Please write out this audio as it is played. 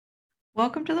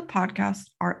Welcome to the podcast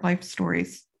Art Life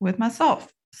Stories with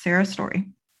myself, Sarah Story.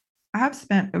 I have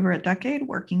spent over a decade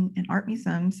working in art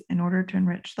museums in order to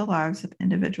enrich the lives of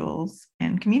individuals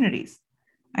and communities.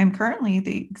 I am currently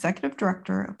the executive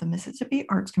director of the Mississippi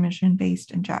Arts Commission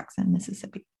based in Jackson,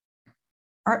 Mississippi.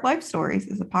 Art Life Stories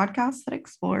is a podcast that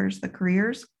explores the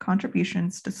careers,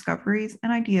 contributions, discoveries,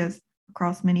 and ideas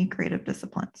across many creative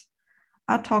disciplines.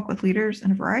 I'll talk with leaders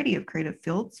in a variety of creative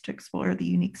fields to explore the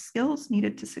unique skills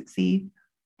needed to succeed,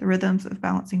 the rhythms of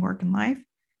balancing work and life,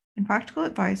 and practical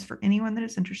advice for anyone that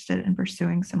is interested in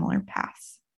pursuing similar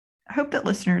paths. I hope that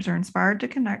listeners are inspired to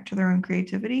connect to their own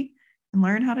creativity and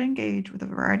learn how to engage with a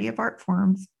variety of art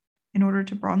forms in order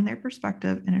to broaden their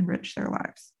perspective and enrich their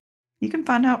lives. You can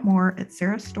find out more at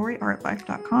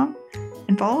sarahstoryartlife.com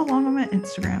and follow along on my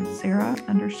Instagram,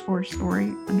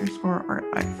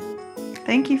 Sarah_story_artlife.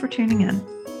 Thank you for tuning in.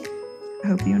 I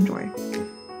hope you enjoy.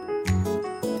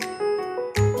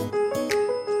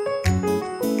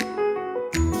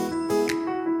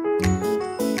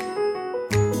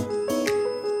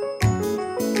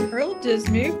 Earl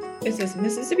Dismuke is a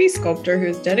Mississippi sculptor who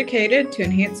is dedicated to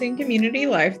enhancing community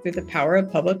life through the power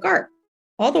of public art,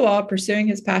 all the while pursuing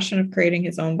his passion of creating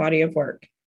his own body of work.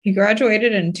 He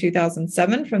graduated in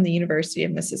 2007 from the University of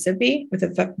Mississippi with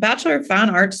a Bachelor of Fine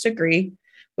Arts degree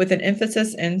with an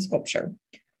emphasis in sculpture.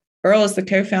 Earl is the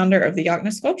co-founder of the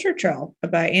Yachna Sculpture Trail, a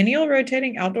biennial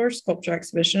rotating outdoor sculpture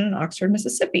exhibition in Oxford,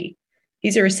 Mississippi.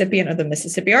 He's a recipient of the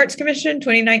Mississippi Arts Commission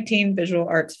 2019 Visual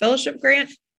Arts Fellowship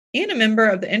Grant and a member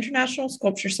of the International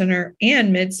Sculpture Center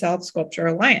and Mid-South Sculpture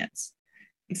Alliance.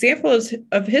 Examples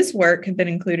of his work have been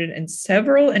included in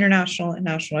several international and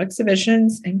national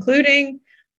exhibitions, including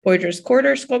Poydras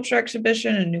Quarter Sculpture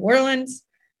Exhibition in New Orleans,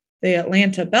 the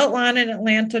Atlanta Beltline in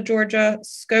Atlanta, Georgia,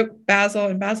 Scope Basel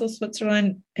in Basel,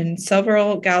 Switzerland, and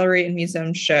several gallery and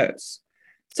museum shows.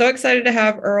 So excited to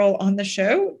have Earl on the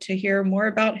show to hear more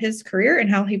about his career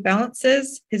and how he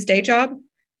balances his day job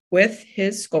with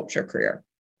his sculpture career.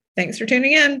 Thanks for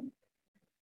tuning in.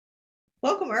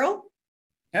 Welcome, Earl.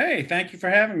 Hey, thank you for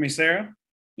having me, Sarah.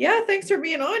 Yeah, thanks for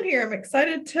being on here. I'm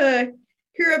excited to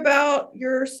hear about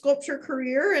your sculpture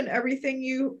career and everything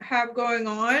you have going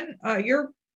on.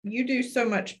 You do so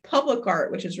much public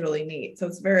art, which is really neat. So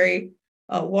it's very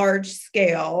large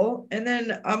scale. And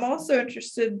then I'm also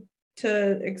interested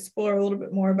to explore a little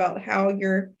bit more about how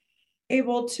you're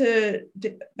able to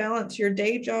balance your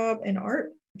day job and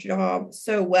art job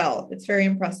so well. It's very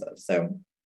impressive. So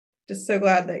just so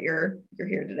glad that you're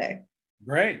here today.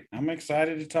 Great. I'm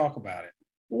excited to talk about it.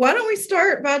 Why don't we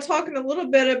start by talking a little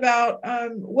bit about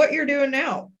what you're doing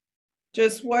now?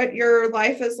 Just what your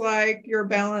life is like, your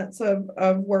balance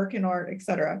of work and art,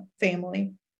 etc.,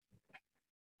 family.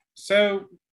 So,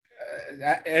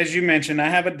 as you mentioned, I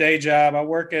have a day job. I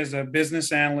work as a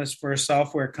business analyst for a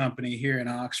software company here in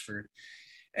Oxford.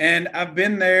 And I've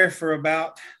been there for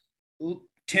about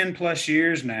 10 plus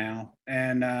years now.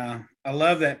 And I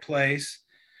love that place.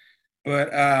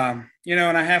 But, and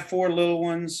I have 4 little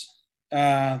ones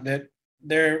that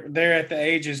they're at the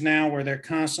ages now where they're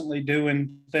constantly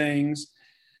doing things.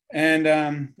 And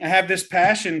I have this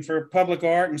passion for public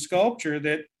art and sculpture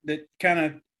that kind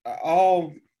of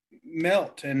all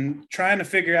melt, and trying to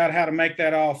figure out how to make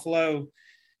that all flow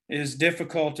is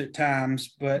difficult at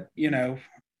times. But, I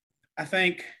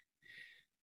think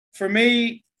for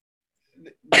me,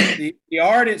 the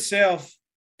art itself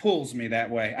pulls me that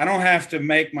way. I don't have to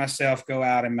make myself go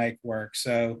out and make work.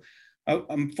 So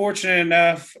I'm fortunate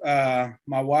enough.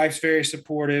 My wife's very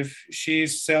supportive.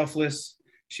 She's selfless.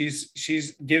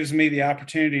 She's gives me the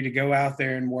opportunity to go out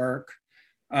there and work.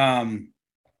 And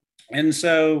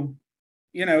so,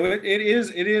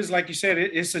 it is like you said,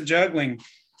 it's a juggling.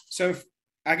 So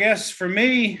I guess for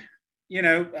me,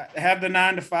 I have the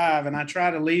 9 to 5, and I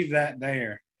try to leave that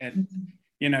there at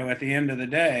the end of the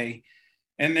day.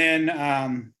 And then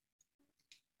I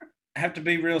have to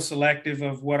be real selective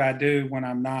of what I do when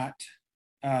I'm not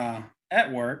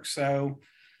at work. So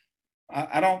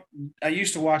I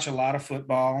used to watch a lot of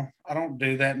football. I don't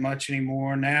do that much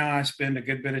anymore. Now I spend a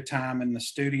good bit of time in the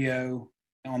studio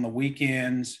on the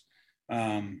weekends.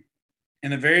 In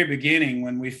the very beginning,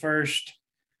 when we first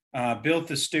built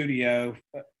the studio,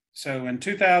 so in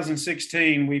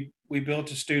 2016, we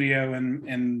built a studio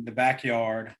in the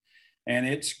backyard. And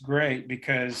it's great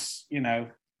because,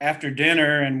 after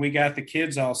dinner and we got the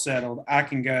kids all settled, I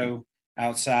can go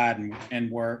outside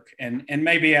and work and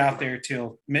maybe out there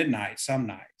till midnight some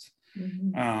nights.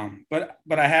 Mm-hmm.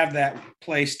 But I have that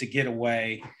place to get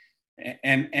away.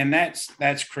 And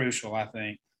that's crucial, I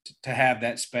think, to have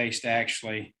that space to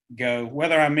actually go,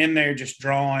 whether I'm in there just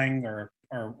drawing or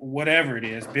whatever it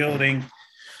is, building,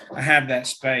 I have that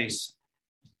space.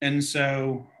 And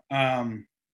so,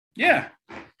 yeah,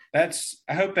 I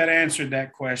hope that answered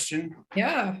that question.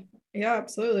 Yeah. Yeah,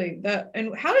 absolutely.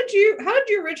 And how did you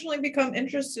originally become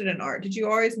interested in art? Did you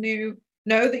always know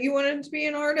that you wanted to be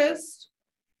an artist?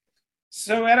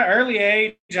 So at an early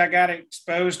age, I got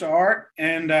exposed to art,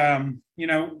 and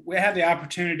we had the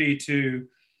opportunity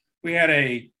we had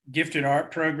a gifted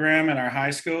art program at our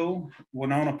high school,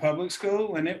 Winona Public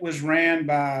School, and it was ran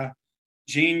by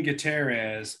Jean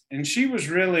Gutierrez, and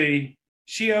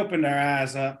she opened our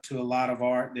eyes up to a lot of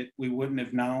art that we wouldn't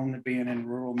have known being in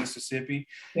rural Mississippi.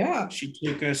 Yeah. She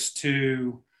took us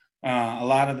to a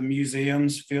lot of the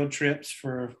museums, field trips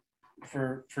for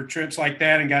trips like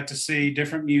that, and got to see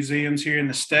different museums here in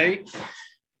the state.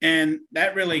 And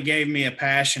that really gave me a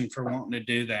passion for wanting to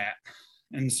do that.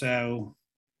 And so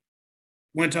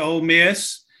went to Ole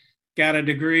Miss, got a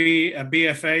degree, a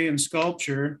BFA in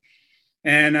sculpture,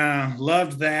 and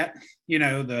loved that,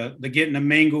 the getting to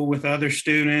mingle with other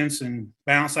students and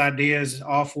bounce ideas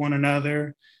off one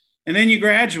another. And then you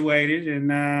graduated,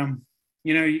 and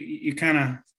you kind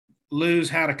of lose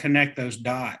how to connect those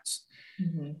dots.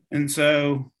 Mm-hmm. And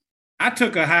so I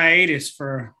took a hiatus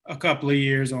for a couple of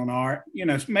years on art,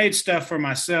 made stuff for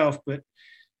myself, but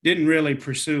didn't really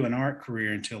pursue an art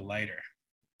career until later.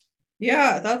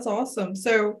 Yeah, that's awesome.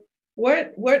 So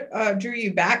what drew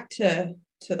you back to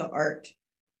the art?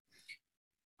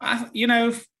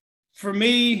 For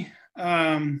me,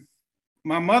 my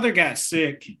mother got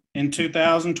sick in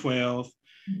 2012.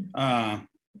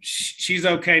 She's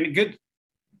okay. Good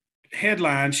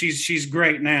headline. She's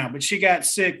great now, but she got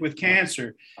sick with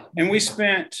cancer, and we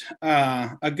spent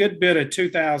a good bit of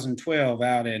 2012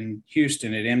 out in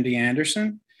Houston at MD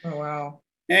Anderson. Oh, wow.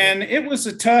 And it was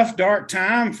a tough, dark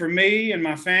time for me and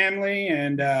my family.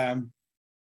 And,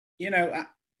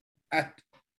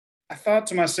 I thought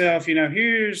to myself,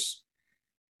 here's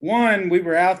one, we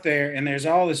were out there and there's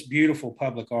all this beautiful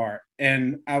public art.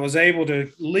 And I was able to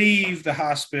leave the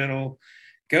hospital,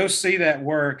 go see that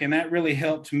work. And that really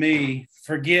helped me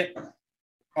forget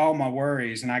all my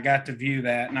worries. And I got to view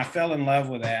that, and I fell in love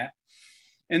with that.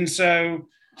 And so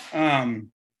when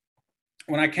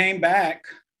I came back,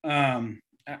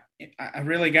 I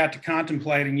really got to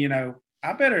contemplating,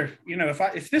 I better,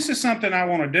 if this is something I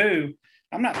want to do,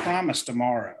 I'm not promised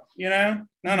tomorrow, none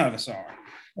of us are.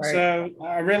 Right. So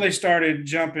I really started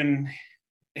jumping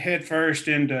headfirst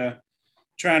into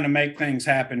trying to make things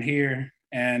happen here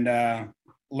and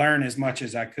learn as much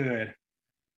as I could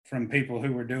from people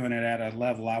who were doing it at a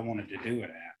level I wanted to do it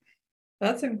at.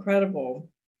 That's incredible.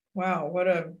 Wow. What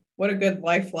a good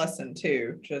life lesson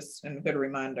too, just and a good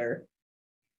reminder.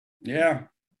 Yeah.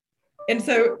 And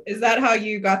so is that how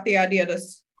you got the idea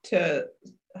to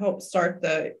help start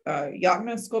the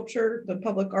Yakima Sculpture, the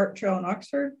public art trail in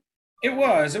Oxford? It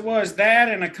was that,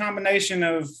 and a combination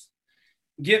of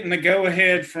getting the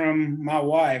go-ahead from my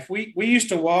wife. We used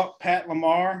to walk Pat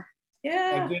Lamar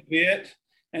a good bit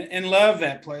and love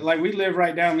that place. Like, we live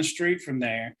right down the street from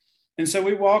there. And so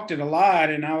we walked it a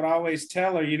lot, and I would always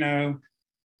tell her,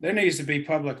 there needs to be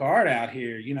public art out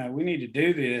here. We need to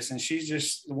do this. And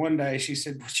one day she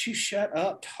said, would you shut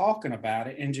up talking about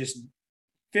it and just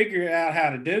figure out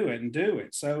how to do it and do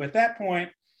it. So at that point,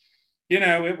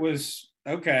 it was,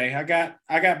 okay, I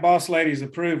got boss lady's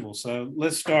approval. So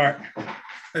let's start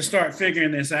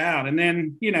figuring this out. And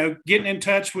then, getting in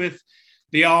touch with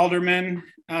the aldermen,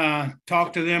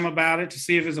 talk to them about it to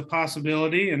see if it's a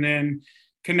possibility. And then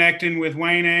connecting with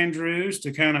Wayne Andrews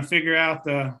to kind of figure out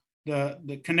the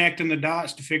connecting the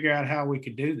dots to figure out how we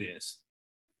could do this.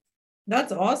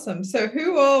 That's awesome. So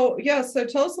so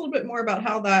tell us a little bit more about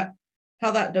how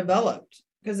that developed,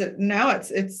 because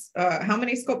it's how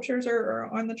many sculptures are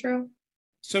on the trail?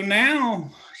 So now,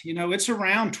 it's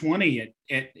around 20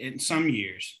 in some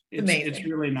years. It's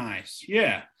really nice.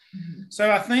 Yeah. Mm-hmm. So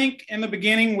I think in the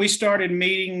beginning we started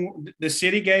meeting, the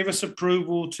city gave us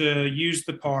approval to use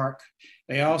the park.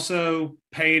 They also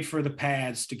paid for the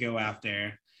pads to go out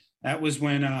there. That was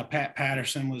when Pat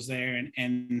Patterson was there,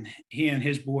 and he and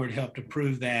his board helped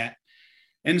approve that.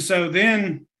 And so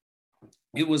then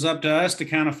it was up to us to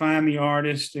kind of find the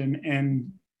artist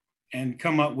and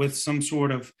come up with some sort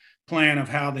of plan of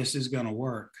how this is going to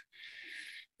work.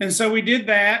 And so we did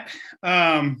that,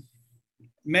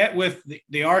 met with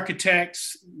the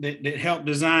architects that helped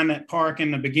design that park in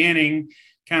the beginning,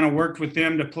 kind of worked with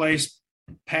them to place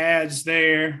pads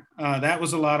there. That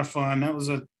was a lot of fun. That was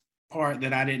a part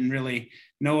that I didn't really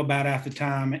know about at the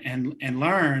time and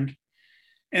learned.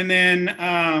 And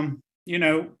then,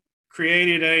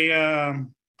 created a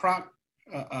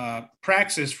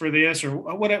praxis for this, or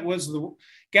what it was, the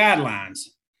guidelines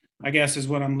I guess is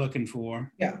what I'm looking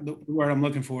for. Yeah. The word I'm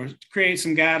looking for is create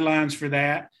some guidelines for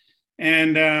that.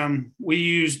 And we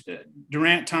used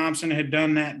Durant Thompson had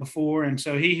done that before. And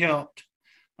so he helped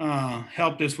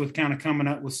us with kind of coming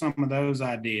up with some of those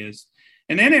ideas.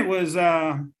 And then it was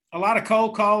a lot of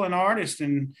cold calling artists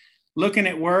and looking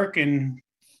at work and,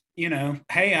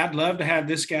 hey, I'd love to have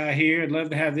this guy here. I'd love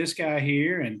to have this guy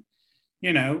here. And,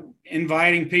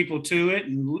 inviting people to it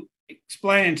and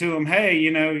explaining to them, hey,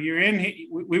 you're in here.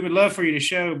 We would love for you to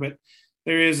show, but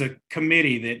there is a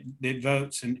committee that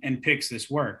votes and picks this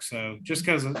work. So just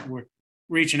because we're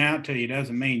reaching out to you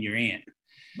doesn't mean you're in.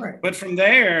 Right. But from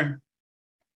there,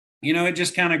 it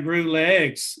just kind of grew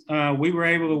legs. We were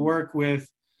able to work with,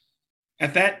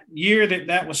 at that year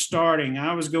that was starting,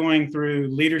 I was going through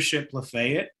Leadership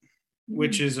Lafayette,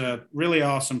 which is a really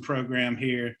awesome program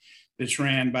here that's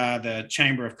ran by the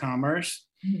Chamber of Commerce.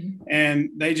 Mm-hmm. And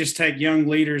they just take young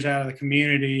leaders out of the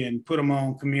community and put them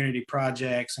on community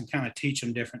projects and kind of teach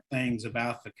them different things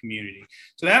about the community.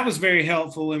 So that was very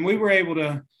helpful. And we were able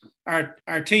to,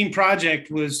 our team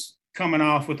project was coming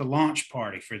off with a launch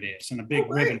party for this and a big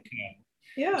ribbon cut.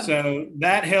 Yeah. So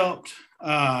that helped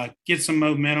get some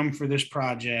momentum for this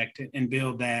project and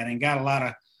build that, and got a lot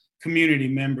of community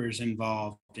members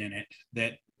involved in it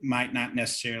that might not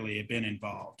necessarily have been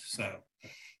involved. So,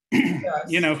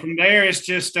 yes. From there, it's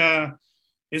just,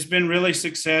 it's been really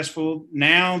successful.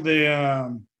 Now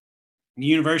the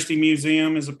University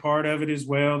Museum is a part of it as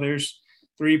well. There's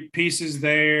 3 pieces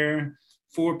there.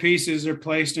 4 pieces are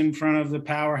placed in front of the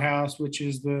Powerhouse, which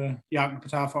is the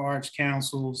Yoknapatawpha Arts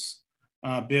Council's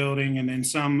building, and then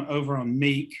some over on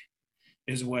Meek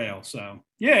as well. So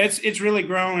yeah, it's really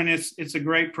grown, and it's a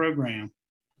great program.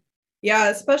 Yeah,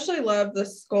 especially love the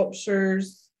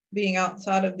sculptures being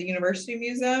outside of the University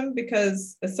Museum,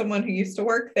 because as someone who used to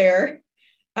work there,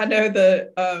 I know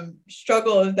the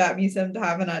struggle of that museum to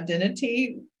have an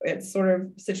identity. It's sort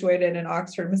of situated in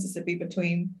Oxford, Mississippi,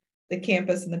 between the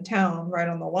campus and the town, right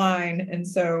on the line. And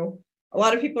so a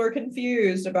lot of people are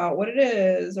confused about what it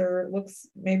is, or it looks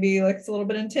maybe like it's a little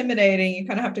bit intimidating. You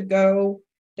kind of have to go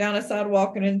down a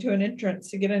sidewalk and into an entrance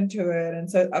to get into it.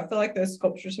 And so I feel like those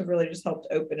sculptures have really just helped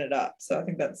open it up. So I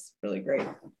think that's really great.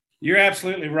 You're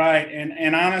absolutely right.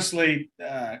 And honestly,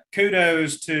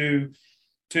 kudos to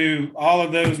all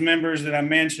of those members that I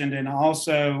mentioned, and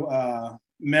also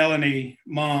Melanie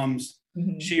Mums.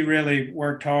 Mm-hmm. She really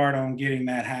worked hard on getting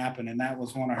that happen. And that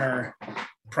was one of her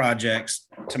projects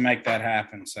to make that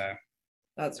happen. So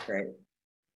that's great.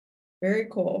 Very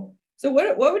cool. So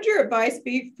what would your advice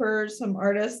be for some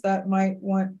artists that might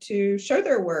want to show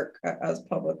their work as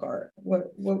public art?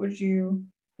 What do you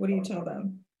tell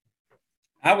them?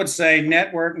 I would say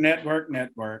network.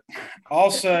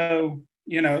 Also,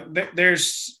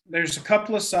 there's a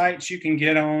couple of sites you can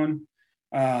get on.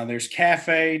 There's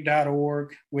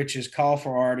cafe.org, which is Call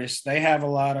for Artists. They have a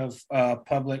lot of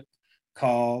public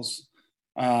calls.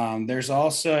 There's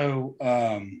also,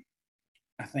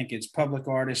 I think it's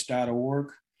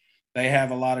publicartist.org. They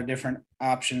have a lot of different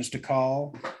options to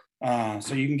call.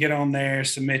 So you can get on there,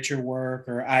 submit your work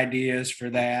or ideas for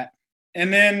that.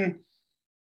 And then,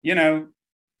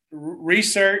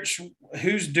 research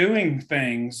who's doing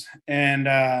things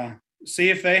and see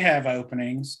if they have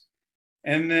openings.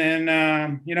 And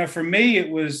then, for me, it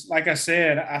was, like I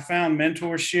said, I found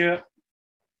mentorship.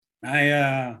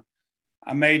 I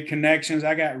made connections.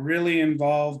 I got really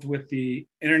involved with the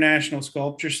International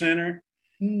Sculpture Center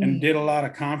and did a lot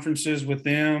of conferences with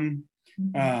them.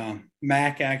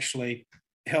 Mac actually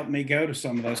helped me go to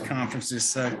some of those conferences.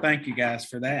 So thank you guys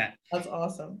for that. That's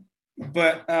awesome.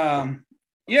 But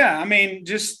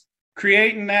just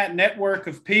creating that network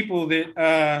of people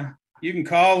that you can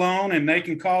call on and they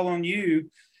can call on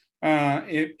you.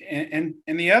 And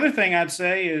the other thing I'd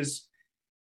say is,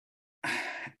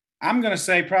 I'm going to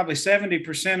say probably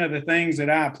 70% of the things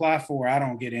that I apply for, I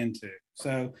don't get into.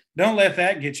 So don't let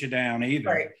that get you down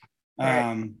either.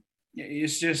 Right.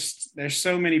 It's just, there's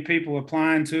so many people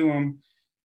applying to them.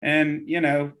 And,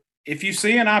 if you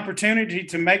see an opportunity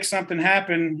to make something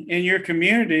happen in your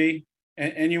community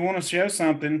and you want to show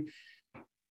something,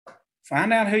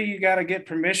 find out who you got to get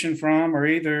permission from, or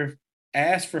either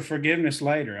ask for forgiveness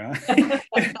later.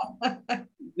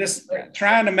 Just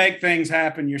trying to make things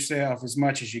happen yourself as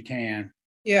much as you can.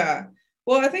 Yeah.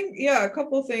 Well, I think, a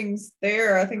couple of things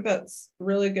there. I think that's a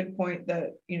really good point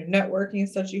that, networking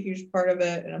is such a huge part of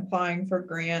it, and applying for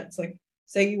grants. Like,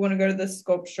 say you want to go to this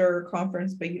sculpture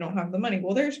conference, but you don't have the money.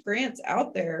 Well, there's grants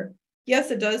out there. Yes,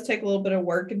 it does take a little bit of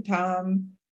work and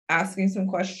time, asking some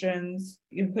questions,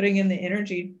 putting in the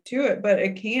energy to it, but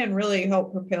it can really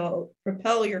help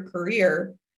propel your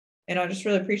career. And I just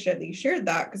really appreciate that you shared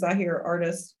that, because I hear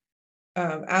artists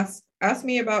ask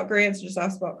me about grants, just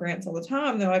ask about grants all the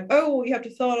time. They're like, oh, well, you have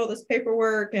to fill out all this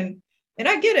paperwork, and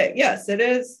I get it. Yes, it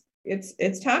is.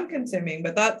 It's time consuming,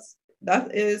 but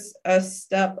that is a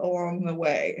step along the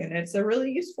way, and it's a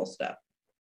really useful step.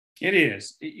 It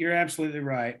is. You're absolutely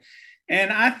right.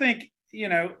 And I think,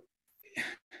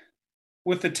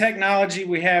 with the technology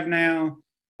we have now,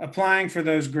 applying for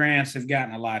those grants have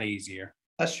gotten a lot easier.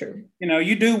 That's true.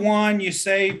 You do one, you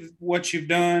save what you've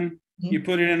done, Mm-hmm. you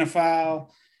put it in a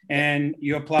file, and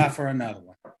you apply for another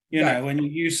one, and you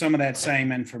use some of that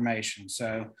same information.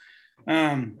 So,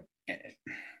 you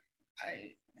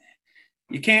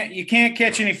can't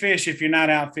catch any fish if you're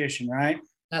not out fishing, right?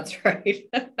 That's right.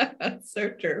 That's so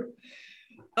true.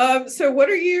 So tell us a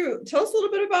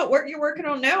little bit about what you're working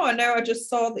on now. I know I just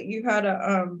saw that you had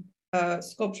a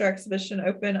sculpture exhibition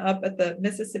open up at the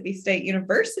Mississippi State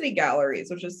University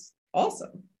galleries, which is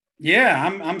awesome.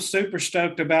 Yeah, I'm super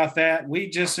stoked about that. We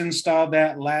just installed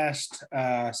that last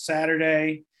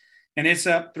Saturday, and it's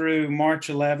up through March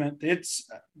 11th. It's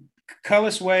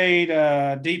Cullis Wade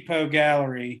Depot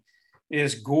Gallery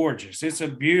is gorgeous. It's a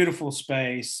beautiful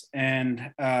space,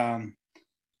 and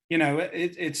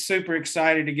it's super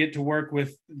excited to get to work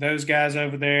with those guys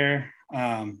over there.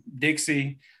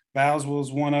 Dixie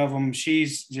Valswell's one of them.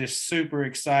 She's just super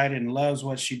excited and loves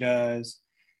what she does,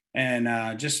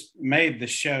 and just made the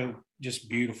show just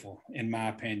beautiful, in my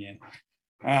opinion.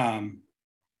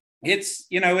 It's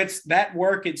that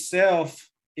work itself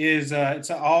is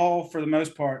it's all, for the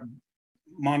most part,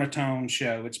 monotone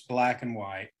show. It's black and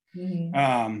white,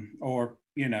 or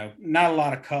not a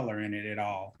lot of color in it at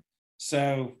all.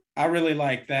 So I really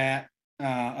like that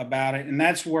about it, and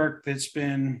that's work that's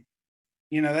been,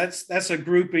 that's a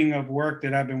grouping of work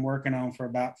that I've been working on for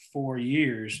about 4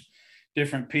 years,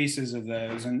 different pieces of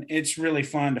those, and it's really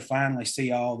fun to finally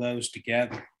see all those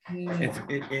together.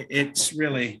 It's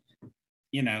really,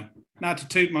 not to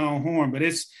toot my own horn, but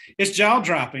it's jaw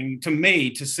dropping to me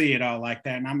to see it all like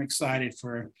that, and I'm excited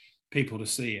for people to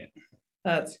see it.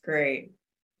 That's great.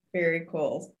 Very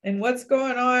cool. And what's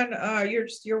going on?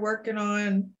 You're working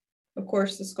on, of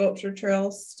course, the sculpture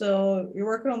trail still. You're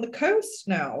working on the coast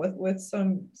now with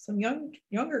some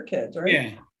younger kids, right?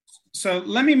 Yeah. So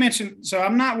let me mention, so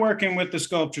I'm not working with the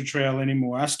sculpture trail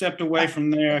anymore. I stepped away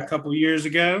from there a couple of years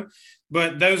ago,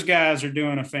 but those guys are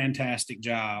doing a fantastic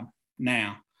job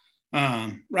now.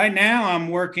 Right now I'm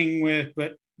working with,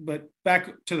 but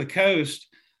back to the coast,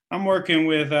 I'm working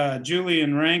with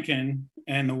Julian Rankin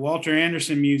and the Walter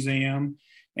Anderson Museum,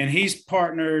 and he's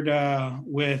partnered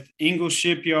with Ingalls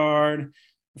Shipyard,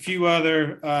 a few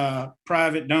other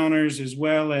private donors, as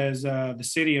well as the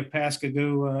city of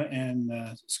Pascagoula and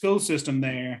the school system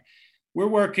there. We're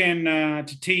working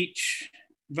to teach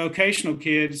vocational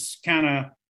kids kind of,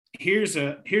 here's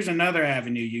another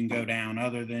avenue you can go down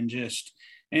other than just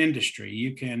industry.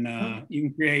 You can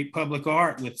create public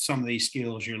art with some of these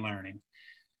skills you're learning.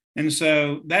 And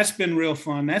so that's been real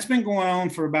fun. That's been going on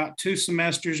for about 2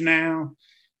 semesters now.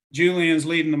 Julian's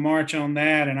leading the march on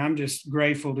that, and I'm just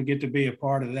grateful to get to be a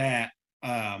part of that.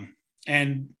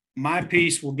 And my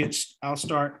piece I'll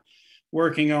start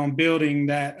working on building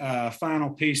that final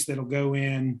piece that'll go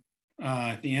in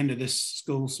at the end of this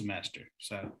school semester.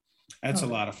 So that's a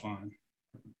lot of fun.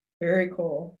 Very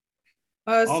cool.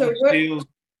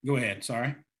 Go ahead.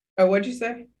 Sorry. Oh, what'd you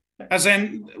say? I was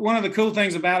saying, one of the cool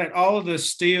things about it, all of the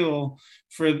steel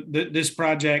for this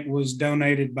project was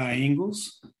donated by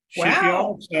Ingalls Shipyard.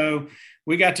 Wow. So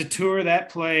we got to tour that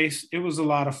place. It was a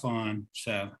lot of fun.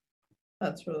 So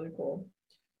that's really cool.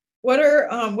 What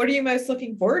are you most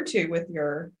looking forward to with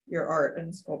your art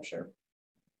and sculpture?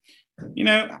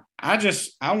 I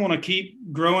want to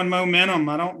keep growing momentum.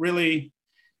 I don't really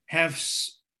have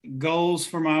goals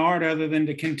for my art other than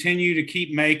to continue to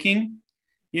keep making.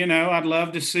 I'd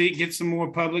love to get some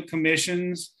more public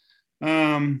commissions,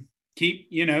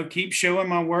 keep showing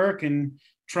my work and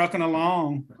trucking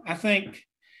along. I think,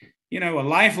 a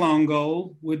lifelong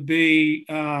goal would be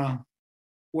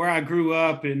where I grew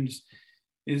up is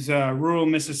rural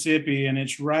Mississippi, and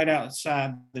it's right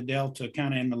outside the Delta,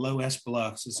 kind of in the Low S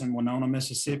Bluffs. It's in Winona,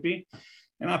 Mississippi.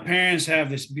 And my parents have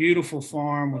this beautiful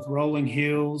farm with rolling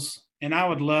hills, and I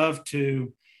would love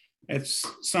to, at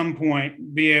some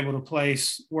point, be able to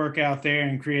place work out there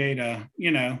and create a,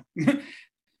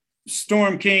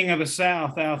 Storm King of the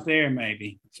South out there,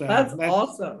 maybe. So that's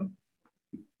awesome.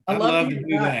 I'd love to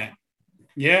do that.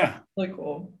 Yeah. Really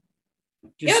cool.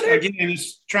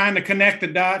 Just trying to connect the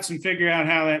dots and figure out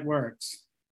how that works.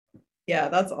 Yeah,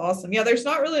 that's awesome. Yeah, there's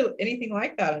not really anything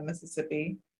like that in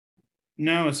Mississippi.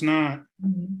 No, it's not.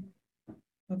 Mm-hmm.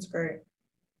 That's great.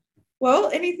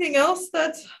 Well, anything else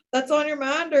that's on your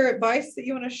mind or advice that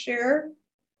you want to share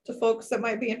to folks that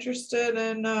might be interested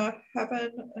in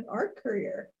having an art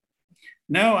career?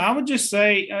 No, I would just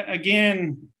say,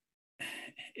 again,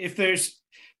 if there's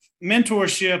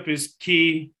mentorship is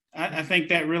key. I think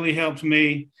that really helps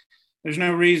me. There's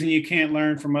no reason you can't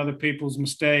learn from other people's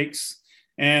mistakes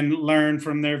and learn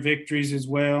from their victories as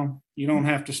well. You don't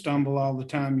have to stumble all the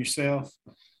time yourself.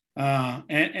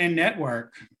 And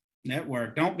network.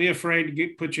 Don't be afraid to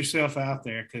put yourself out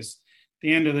there, because at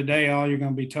the end of the day, all you're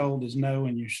going to be told is no,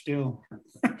 and you're still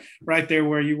right there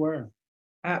where you were.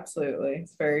 Absolutely.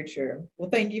 It's very true. Well,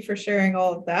 thank you for sharing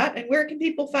all of that. And where can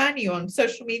people find you, on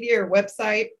social media or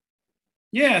website?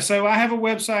 Yeah, so I have a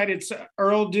website. It's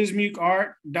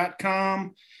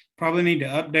earldismukeart.com. Probably need to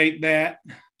update that.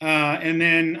 And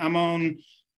then I'm on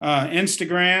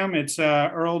Instagram. It's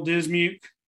Earl Dismuke.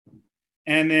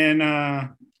 And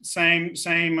then same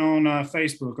on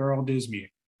Facebook, Earl Dismuke.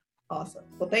 Awesome.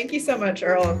 Well, thank you so much,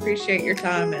 Earl. I appreciate your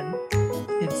time, and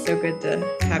it's so good to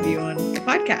have you on the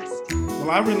podcast.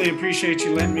 Well, I really appreciate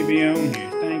you letting me be on here.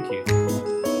 Thank you.